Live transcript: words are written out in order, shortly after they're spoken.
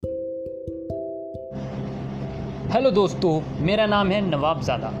Hello दोस्तों, मेरा नाम है नवाब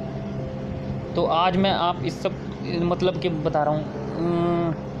ज़ादा। तो आज मैं आप इस सब मतलब कि बता रहा हूँ,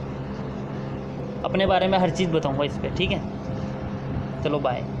 अपने बारे में हर चीज़ बताऊँगा इस पे। ठीक है, चलो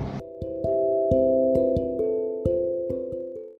बाय।